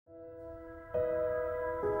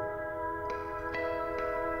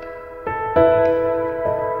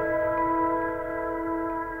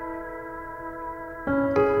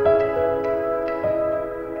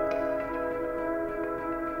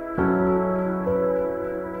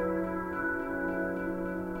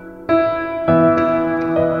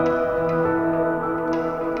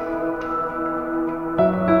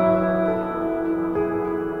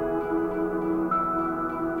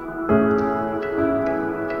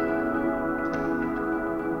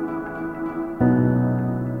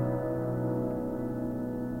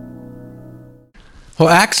Well,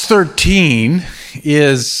 Acts 13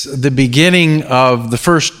 is the beginning of the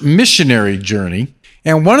first missionary journey.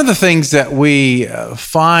 And one of the things that we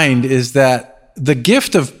find is that the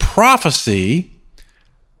gift of prophecy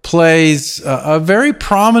plays a very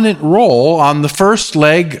prominent role on the first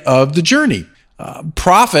leg of the journey.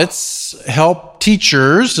 Prophets help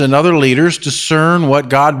teachers and other leaders discern what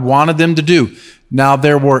God wanted them to do. Now,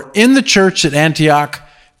 there were in the church at Antioch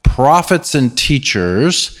prophets and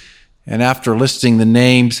teachers, and after listing the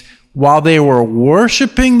names, while they were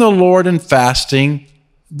worshiping the Lord and fasting,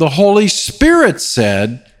 the Holy Spirit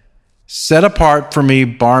said, "Set apart for me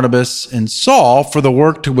Barnabas and Saul for the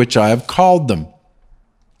work to which I have called them."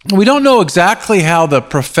 We don't know exactly how the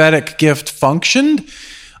prophetic gift functioned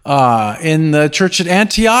in the church at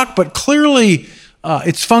Antioch, but clearly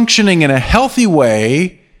it's functioning in a healthy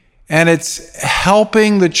way, and it's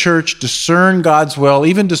helping the church discern God's will,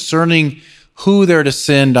 even discerning who they're to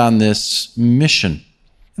send on this mission.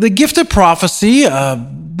 The gift of prophecy,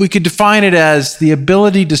 we could define it as the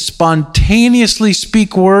ability to spontaneously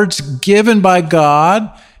speak words given by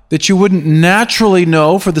God that you wouldn't naturally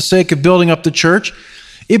know for the sake of building up the church.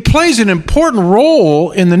 It plays an important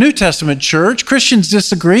role in the New Testament church. Christians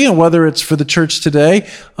disagree on whether it's for the church today.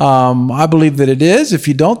 I believe that it is. If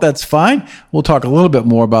you don't, that's fine. We'll talk a little bit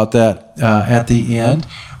more about that at the end.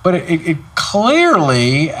 But it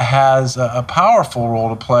clearly has a powerful role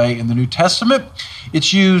to play in the New Testament.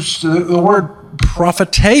 It's used, the word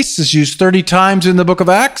prophetess is used 30 times in the book of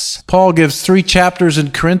Acts. Paul gives 3 chapters in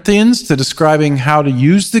Corinthians to describing how to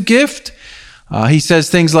use the gift. He says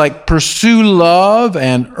things like, pursue love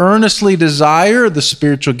and earnestly desire the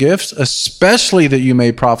spiritual gifts, especially that you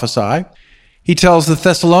may prophesy. He tells the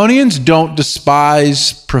Thessalonians, don't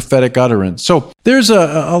despise prophetic utterance. So there's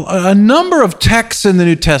a number of texts in the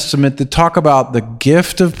New Testament that talk about the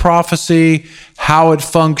gift of prophecy, how it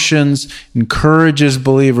functions, encourages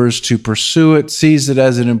believers to pursue it, sees it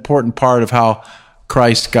as an important part of how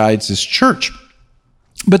Christ guides his church.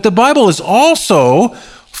 But the Bible is also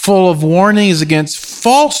full of warnings against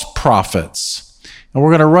false prophets. And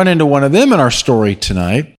we're going to run into one of them in our story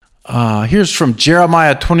tonight. Here's from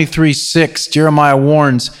Jeremiah 23:6. Jeremiah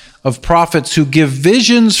warns of prophets who give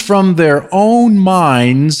visions from their own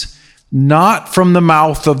minds, not from the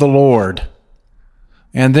mouth of the Lord.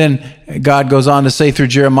 And then God goes on to say through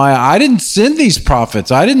Jeremiah, I didn't send these prophets.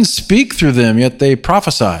 I didn't speak through them, yet they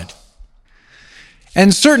prophesied.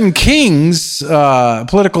 And certain kings,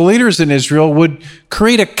 political leaders in Israel, would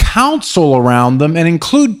create a council around them and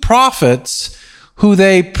include prophets who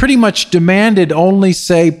they pretty much demanded only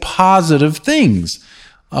say positive things.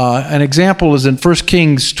 An example is in 1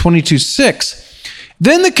 Kings 22:6.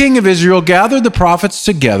 Then the king of Israel gathered the prophets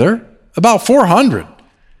together, about 400,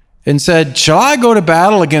 and said, shall I go to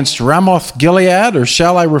battle against Ramoth Gilead, or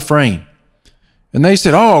shall I refrain? And they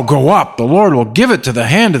said, oh, go up. The Lord will give it to the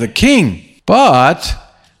hand of the king. But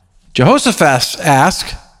Jehoshaphat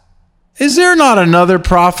asked, is there not another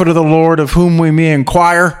prophet of the Lord of whom we may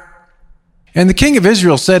inquire? And the king of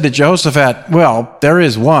Israel said to Jehoshaphat, well, there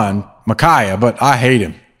is one, Micaiah, but I hate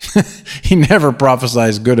him. He never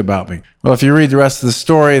prophesies good about me. Well, if you read the rest of the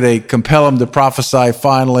story, they compel him to prophesy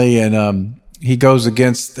finally, and he goes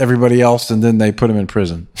against everybody else, and then they put him in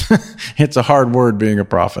prison. It's a hard word being a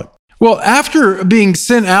prophet. Well, after being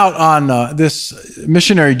sent out on this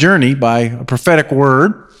missionary journey by a prophetic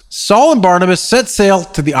word, Saul and Barnabas set sail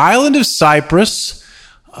to the island of Cyprus.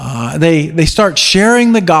 They start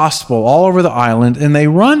sharing the gospel all over the island, and they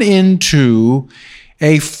run into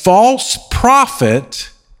a false prophet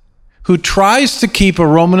who tries to keep a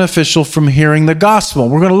Roman official from hearing the gospel.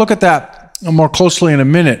 We're going to look at that more closely in a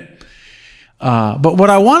minute. But what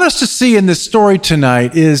I want us to see in this story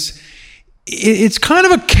tonight is it's kind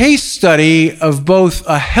of a case study of both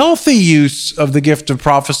a healthy use of the gift of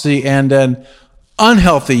prophecy and an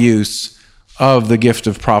unhealthy use of the gift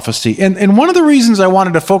of prophecy. And one of the reasons I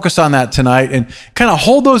wanted to focus on that tonight and kind of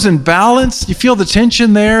hold those in balance, you feel the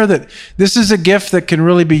tension there, that this is a gift that can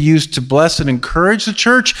really be used to bless and encourage the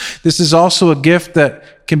church. This is also a gift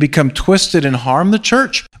that can become twisted and harm the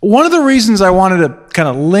church. One of the reasons I wanted to kind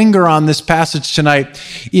of linger on this passage tonight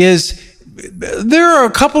is there are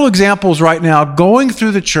a couple examples right now going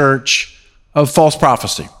through the church of false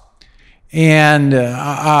prophecy. And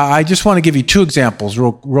I just want to give you 2 examples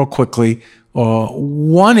real quickly.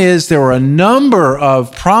 One is there were a number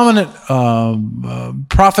of prominent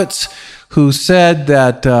prophets who said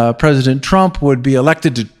that President Trump would be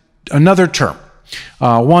elected to another term.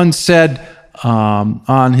 One said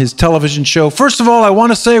on his television show, first of all, I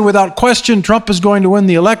want to say without question, Trump is going to win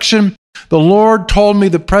the election. The Lord told me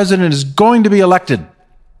the president is going to be elected.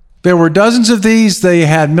 There were dozens of these. They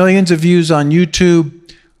had millions of views on YouTube.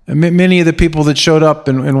 Many of the people that showed up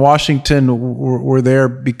in Washington were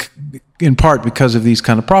there in part because of these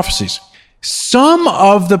kind of prophecies. Some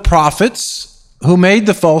of the prophets who made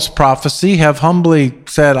the false prophecy have humbly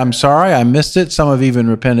said, I'm sorry, I missed it. Some have even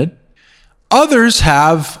repented. Others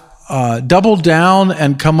have doubled down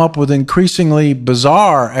and come up with increasingly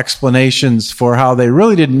bizarre explanations for how they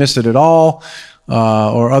really didn't miss it at all,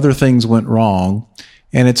 or other things went wrong.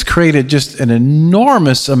 And it's created just an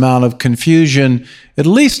enormous amount of confusion, at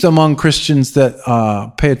least among Christians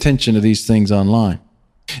that pay attention to these things online.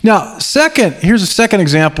 Now, here's a second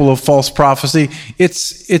example of false prophecy.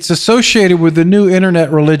 It's associated with the new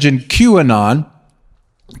internet religion QAnon.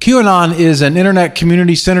 QAnon is an internet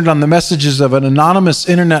community centered on the messages of an anonymous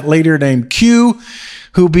internet leader named Q,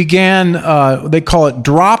 who began, they call it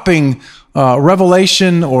dropping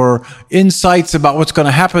revelation or insights about what's going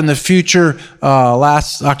to happen in the future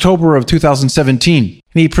last October of 2017.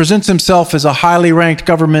 And he presents himself as a highly ranked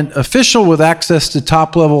government official with access to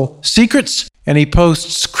top-level secrets, and he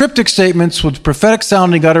posts cryptic statements with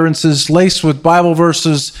prophetic-sounding utterances laced with Bible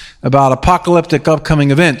verses about apocalyptic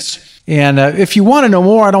upcoming events. And if you want to know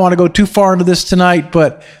more, I don't want to go too far into this tonight,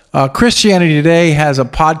 but Christianity Today has a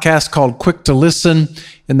podcast called Quick to Listen,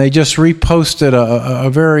 and they just reposted a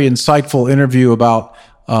very insightful interview about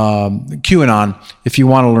QAnon, if you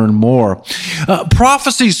want to learn more.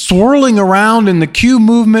 Prophecies swirling around in the Q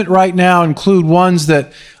movement right now include ones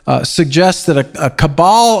that suggest that a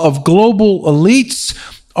cabal of global elites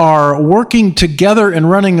are working together and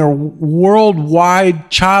running a worldwide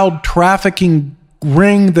child trafficking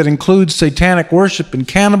ring that includes satanic worship and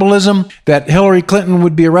cannibalism, that Hillary Clinton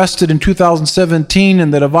would be arrested in 2017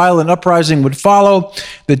 and that a violent uprising would follow,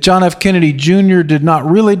 that John F. Kennedy Jr. did not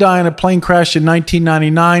really die in a plane crash in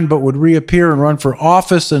 1999 but would reappear and run for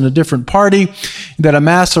office in a different party, that a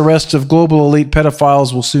mass arrest of global elite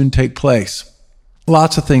pedophiles will soon take place.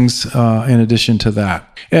 Lots of things in addition to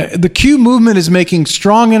that. The Q movement is making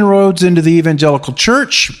strong inroads into the evangelical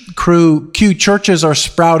church. Q churches are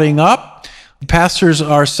sprouting up. Pastors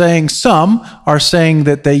are saying, some are saying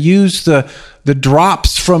that they use the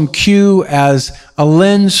drops from Q as a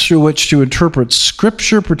lens through which to interpret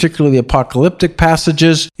Scripture, particularly the apocalyptic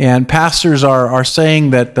passages. And pastors are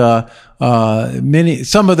saying that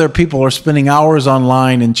some of their people are spending hours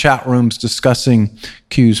online in chat rooms discussing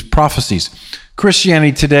Q's prophecies.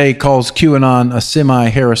 Christianity Today calls QAnon a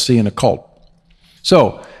semi-heresy and a cult.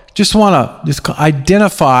 So, just want to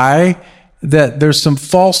identify that there's some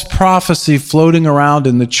false prophecy floating around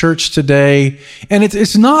in the church today, and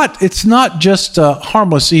it's not just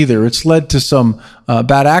harmless either. It's led to some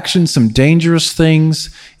bad actions, some dangerous things.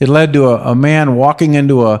 It led to a man walking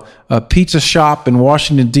into a pizza shop in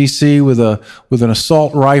Washington D.C. with an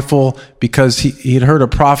assault rifle because he had heard a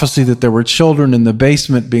prophecy that there were children in the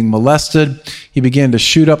basement being molested. He began to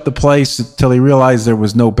shoot up the place until he realized there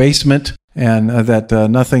was no basement and that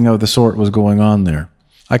nothing of the sort was going on there.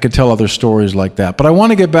 I could tell other stories like that. But I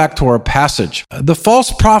want to get back to our passage. The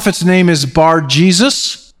false prophet's name is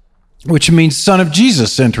Bar-Jesus, which means son of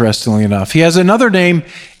Jesus, interestingly enough. He has another name,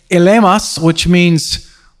 Elemas, which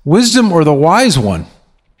means wisdom or the wise one.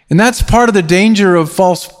 And that's part of the danger of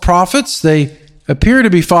false prophets. They appear to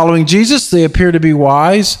be following Jesus. They appear to be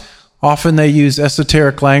wise. Often they use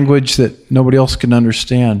esoteric language that nobody else can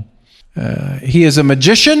understand. He is a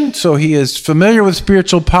magician, so he is familiar with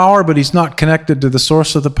spiritual power, but he's not connected to the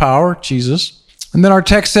source of the power, Jesus. And then our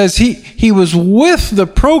text says he was with the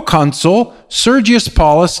proconsul, Sergius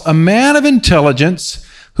Paulus, a man of intelligence,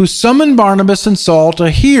 who summoned Barnabas and Saul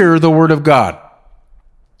to hear the word of God.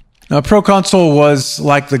 Now, proconsul was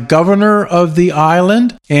like the governor of the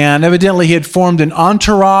island, and evidently he had formed an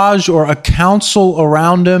entourage or a council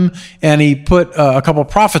around him, and he put a couple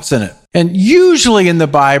prophets in it. And usually in the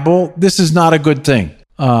Bible, this is not a good thing.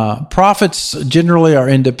 Prophets generally are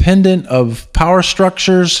independent of power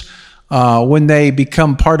structures. When they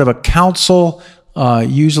become part of a council,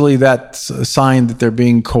 usually that's a sign that they're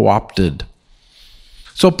being co-opted.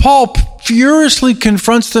 So Paul furiously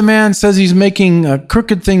confronts the man, says he's making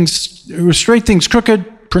straight things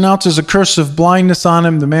crooked, pronounces a curse of blindness on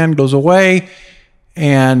him. The man goes away,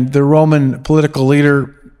 and the Roman political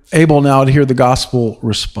leader, able now to hear the gospel,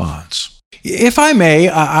 responds. If I may,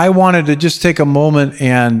 I wanted to just take a moment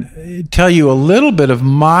and tell you a little bit of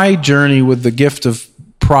my journey with the gift of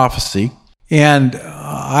prophecy. And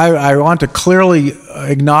I want to clearly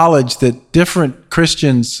acknowledge that different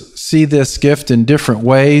Christians see this gift in different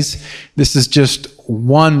ways. This is just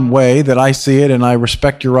one way that I see it, and I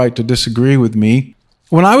respect your right to disagree with me.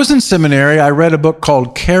 When I was in seminary, I read a book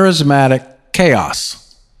called Charismatic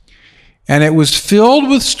Chaos. And it was filled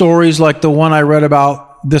with stories like the one I read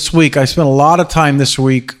about this week. I spent a lot of time this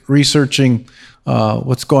week researching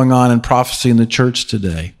what's going on in prophecy in the church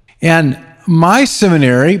today. And my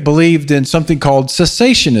seminary believed in something called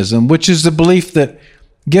cessationism, which is the belief that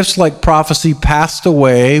gifts like prophecy passed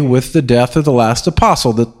away with the death of the last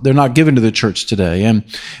apostle, that they're not given to the church today. And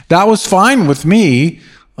that was fine with me.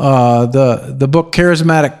 The book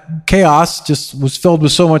Charismatic Chaos just was filled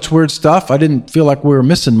with so much weird stuff. I didn't feel like we were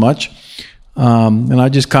missing much. And I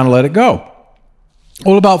just kind of let it go.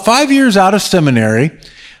 Well, about 5 years out of seminary,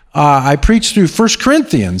 I preached through 1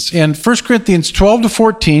 Corinthians, and 1 Corinthians 12 to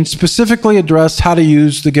 14 specifically addressed how to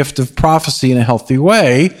use the gift of prophecy in a healthy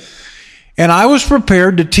way. And I was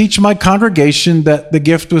prepared to teach my congregation that the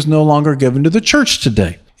gift was no longer given to the church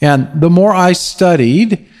today. And the more I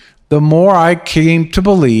studied, the more I came to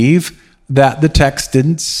believe that the text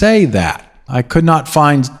didn't say that. I could not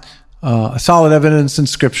find solid evidence in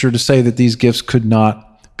Scripture to say that these gifts could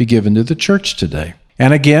not be given to the church today.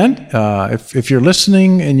 And again, if you're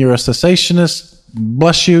listening and you're a cessationist,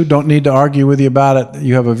 bless you, don't need to argue with you about it.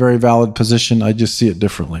 You have a very valid position. I just see it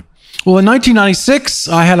differently. Well, in 1996,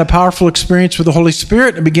 I had a powerful experience with the Holy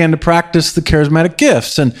Spirit and began to practice the charismatic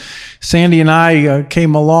gifts. And Sandy and I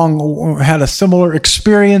came along, had a similar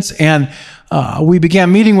experience, and we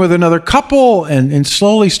began meeting with another couple and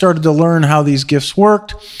slowly started to learn how these gifts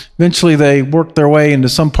worked. Eventually, they worked their way into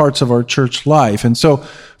some parts of our church life. And so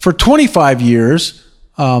for 25 years,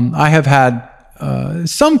 I have had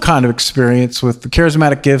some kind of experience with the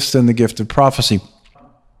charismatic gifts and the gift of prophecy.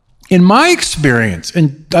 In my experience,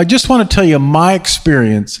 and I just want to tell you my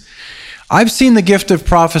experience, I've seen the gift of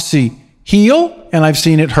prophecy heal and I've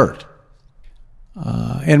seen it hurt.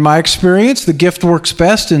 In my experience, the gift works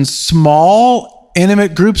best in small,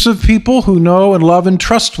 intimate groups of people who know and love and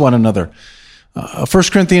trust one another. 1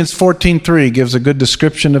 Corinthians 14:3 gives a good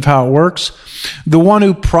description of how it works. The one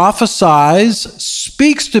who prophesies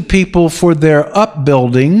speaks to people for their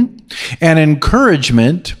upbuilding and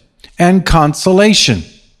encouragement and consolation.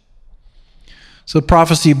 So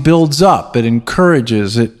prophecy builds up, it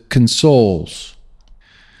encourages, it consoles.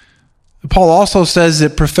 Paul also says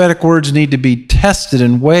that prophetic words need to be tested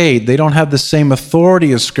and weighed. They don't have the same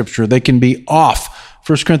authority as Scripture. They can be off.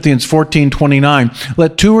 1 Corinthians 14:29.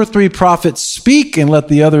 Let 2 or 3 prophets speak and let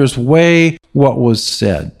the others weigh what was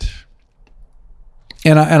said.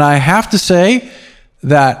 And I have to say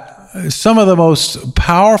that some of the most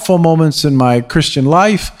powerful moments in my Christian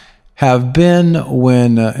life have been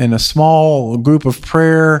when in a small group of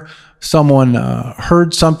prayer, someone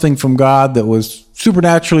heard something from God that was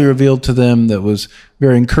supernaturally revealed to them that was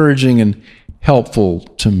very encouraging and helpful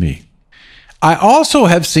to me. I also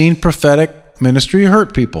have seen prophetic ministry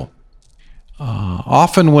hurt people,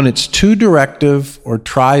 often when it's too directive or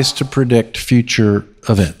tries to predict future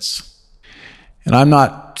events. And I'm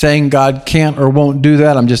not saying God can't or won't do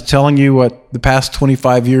that. I'm just telling you what the past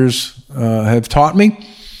 25 years have taught me.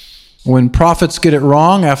 When prophets get it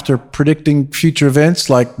wrong after predicting future events,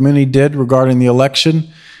 like many did regarding the election,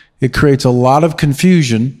 it creates a lot of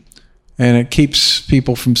confusion and it keeps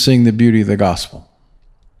people from seeing the beauty of the gospel.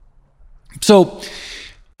 So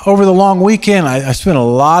over the long weekend, I spent a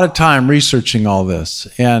lot of time researching all this,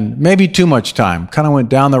 and maybe too much time. Kind of went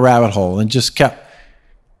down the rabbit hole and just kept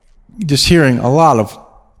hearing a lot of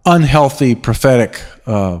unhealthy prophetic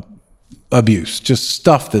abuse, just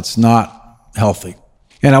stuff that's not healthy.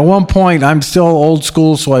 And at one point, I'm still old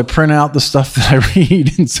school, so I print out the stuff that I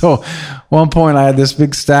read. And so at one point, I had this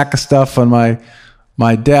big stack of stuff on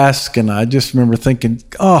my desk, and I just remember thinking,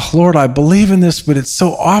 oh, Lord, I believe in this, but it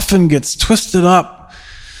so often gets twisted up.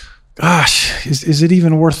 Gosh, is it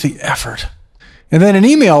even worth the effort? And then an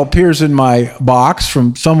email appears in my box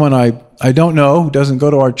from someone I don't know, who doesn't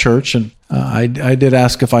go to our church, and I did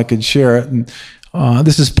ask if I could share it. And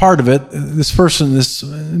this is part of it. This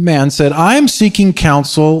man said, I am seeking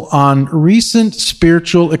counsel on recent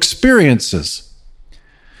spiritual experiences.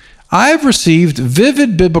 I have received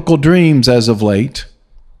vivid biblical dreams as of late,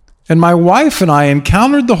 and my wife and I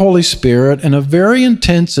encountered the Holy Spirit in a very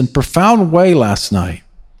intense and profound way last night.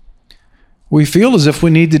 We feel as if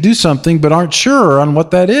we need to do something, but aren't sure on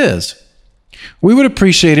what that is. We would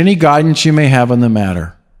appreciate any guidance you may have on the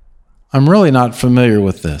matter. I'm really not familiar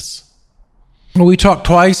with this. We talked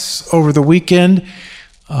twice over the weekend,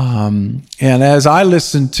 and as I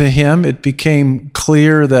listened to him, it became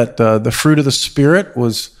clear that the fruit of the Spirit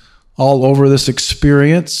was all over this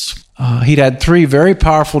experience. He'd had 3 very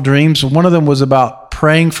powerful dreams. One of them was about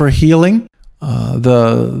praying for healing.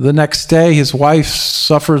 The next day, his wife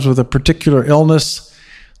suffers with a particular illness.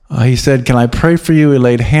 He said, can I pray for you? He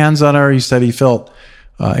laid hands on her. He said he felt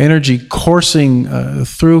energy coursing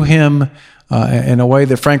through him in a way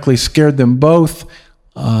that frankly scared them both.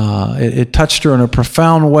 It touched her in a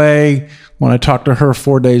profound way. When I talked to her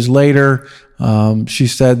 4 days later, she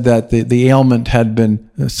said that the ailment had been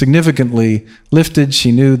significantly lifted.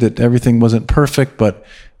 She knew that everything wasn't perfect, but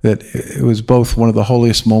that it was both one of the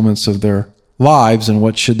holiest moments of their lives, and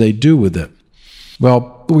what should they do with it?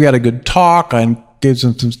 Well, we had a good talk. I gave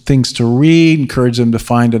them some things to read, encouraged them to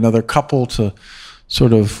find another couple to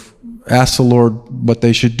sort of ask the Lord what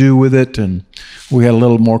they should do with it, and we had a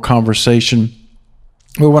little more conversation.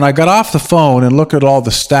 But when I got off the phone and looked at all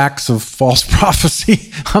the stacks of false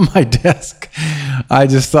prophecy on my desk, I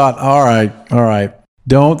just thought, all right,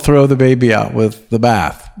 don't throw the baby out with the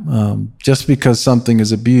bath. Just because something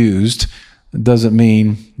is abused doesn't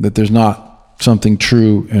mean that there's not something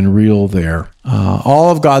true and real there.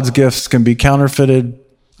 All of God's gifts can be counterfeited,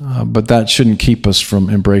 but that shouldn't keep us from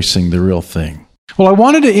embracing the real thing. Well, I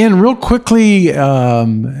wanted to end real quickly.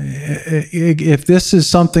 If this is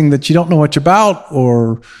something that you don't know much about,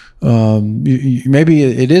 or maybe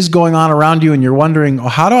it is going on around you and you're wondering,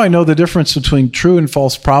 how do I know the difference between true and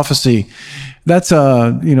false prophecy? That's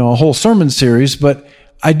a whole sermon series, but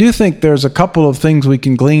I do think there's a couple of things we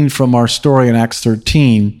can glean from our story in Acts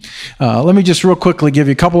 13. Let me just real quickly give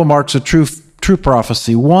you a couple of marks of true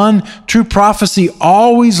prophecy. One, true prophecy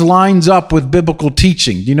always lines up with biblical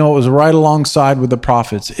teaching. It was right alongside with the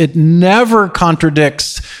prophets. It never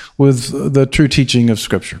contradicts with the true teaching of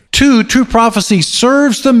Scripture. Two, true prophecy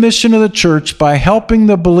serves the mission of the church by helping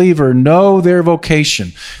the believer know their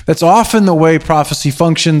vocation. That's often the way prophecy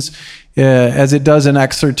functions, as it does in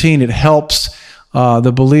Acts 13. It helps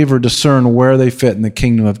the believer discern where they fit in the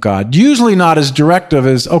kingdom of God. Usually not as directive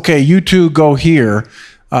as, okay, you two go here.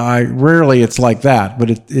 Rarely it's like that, but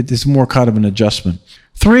it is more kind of an adjustment.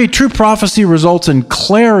 3, true prophecy results in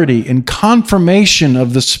clarity and confirmation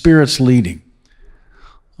of the Spirit's leading.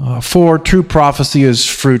 4, true prophecy is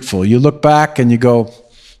fruitful. You look back and you go,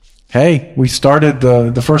 hey, we started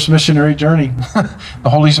the first missionary journey. The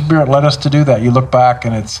Holy Spirit led us to do that. You look back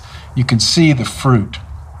and you can see the fruit.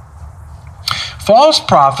 False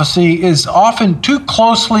prophecy is often too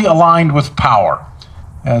closely aligned with power,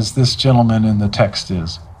 as this gentleman in the text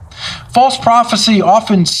is. False prophecy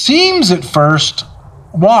often seems at first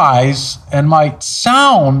wise and might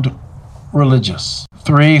sound religious.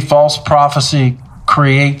 3, false prophecy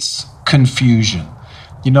creates confusion.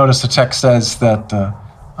 You notice the text says that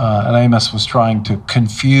Elymas was trying to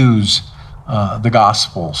confuse the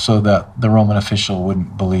gospel so that the Roman official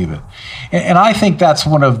wouldn't believe it. And I think that's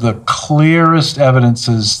one of the clearest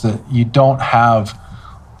evidences that you don't have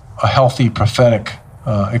a healthy prophetic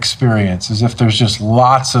experience, is if there's just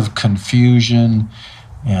lots of confusion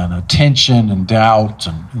and tension and doubt,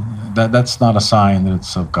 and that's not a sign that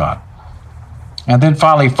it's of God. And then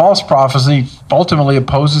finally, false prophecy ultimately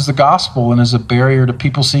opposes the gospel and is a barrier to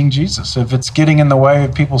people seeing Jesus. If it's getting in the way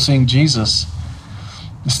of people seeing Jesus,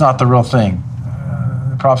 it's not the real thing.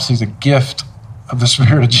 Prophecy is a gift of the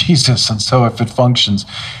Spirit of Jesus, and so if it functions,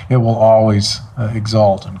 it will always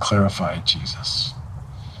exalt and clarify Jesus.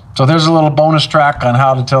 So there's a little bonus track on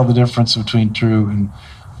how to tell the difference between true and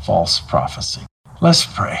false prophecy. Let's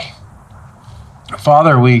pray.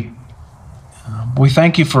 Father, we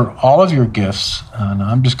thank you for all of your gifts, and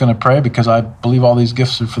I'm just going to pray because I believe all these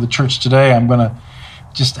gifts are for the church today. I'm going to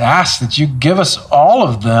just ask that you give us all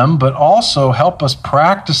of them, but also help us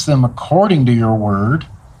practice them according to your word,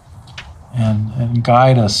 and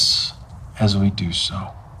guide us as we do so.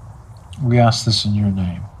 We ask this in your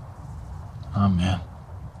name. Amen.